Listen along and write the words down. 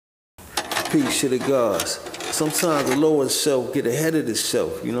Peace to the gods. Sometimes the lower self get ahead of the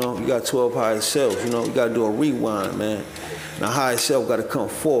self, you know? You got 12 higher selves, you know? You gotta do a rewind, man. And the higher self gotta come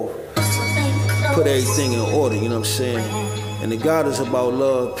forth, put everything in order, you know what I'm saying? And the God is about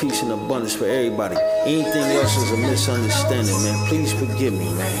love, peace, and abundance for everybody. Anything else is a misunderstanding, man. Please forgive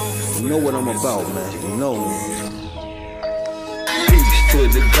me, man. You know what I'm about, man. You know me. Peace to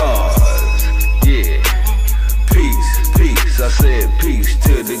the gods, yeah. Peace, peace, I said peace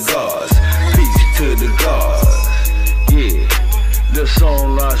to the gods. Peace to the gods, yeah. The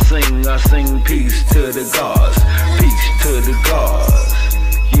song I sing peace to the gods. Peace to the gods,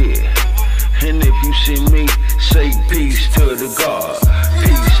 yeah. And if you see me, say peace to the God.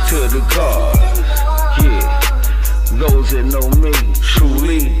 Peace to the gods, yeah. Those that know me,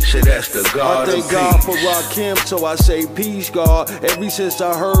 truly, say that's the God of peace. I thank God for Rakim, so I say peace, God. Ever since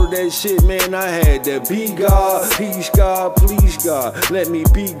I heard that shit, man, I had to be God. Peace, God, please, God, let me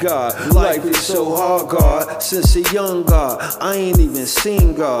be God. Life is so hard, God, since a young God, I ain't even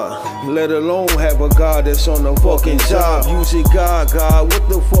seen God. Let alone have a God that's on the fucking job. Use it, God, what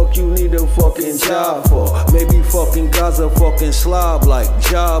the fuck you need a fucking job for? Maybe fucking God's a fucking slob like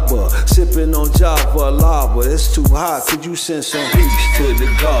Jabba, sipping on Java lava, it's too hot. Could you send some peace to the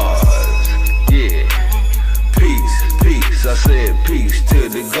gods? Yeah. Peace, peace. I said peace to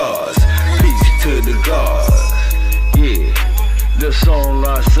the gods. Peace to the gods. Yeah. The song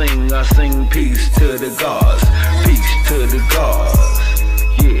I sing peace to the gods. Peace to the gods.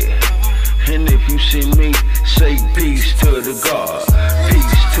 Yeah. And if you see me, say peace to the God.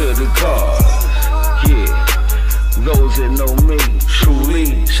 Peace to the gods. Yeah. Those that know me,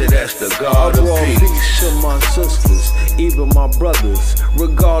 truly, say that's the God of peace. Peace to my sisters, even my brothers.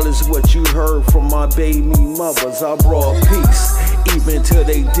 Regardless what you heard from my baby mothers, I brought peace, even to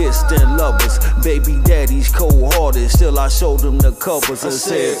they distant lovers. Baby daddies cold-hearted, still I showed them the covers and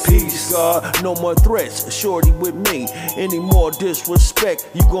said, peace, God, no more threats, shorty with me. Any more disrespect,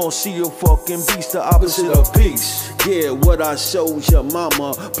 you gon' see a fucking beast, the opposite of peace. Yeah, what I showed your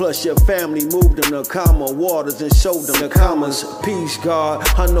mama, plus your family moved them to calmer waters and showed them the commas. Peace, God,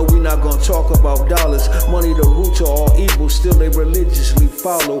 I know we not gonna talk about dollars. Money the root to all evil, still they religiously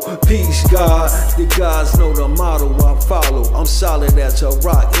follow. Peace, God, the gods know the motto I follow. I'm solid as a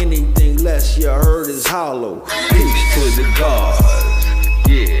rock, anything less you heard is hollow. Peace to the gods,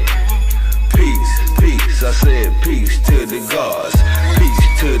 yeah. Peace, peace, I said peace to the gods.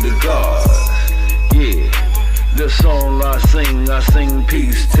 Peace to the gods, yeah. The song I sing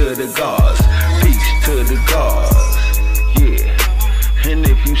peace to the gods. Peace to the gods, yeah. And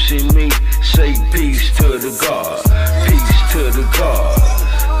if you see me, say peace to the God. Peace to the gods,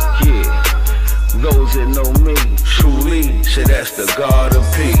 yeah. Those that know me, truly, say that's the God of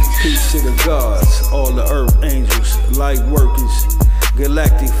peace. Peace to the gods, all the earth angels, light workers,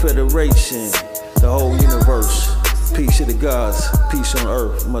 galactic federation, the whole universe. Peace to the gods, peace on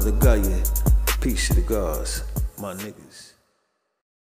earth, Mother Gaia. Peace to the gods, my niggas.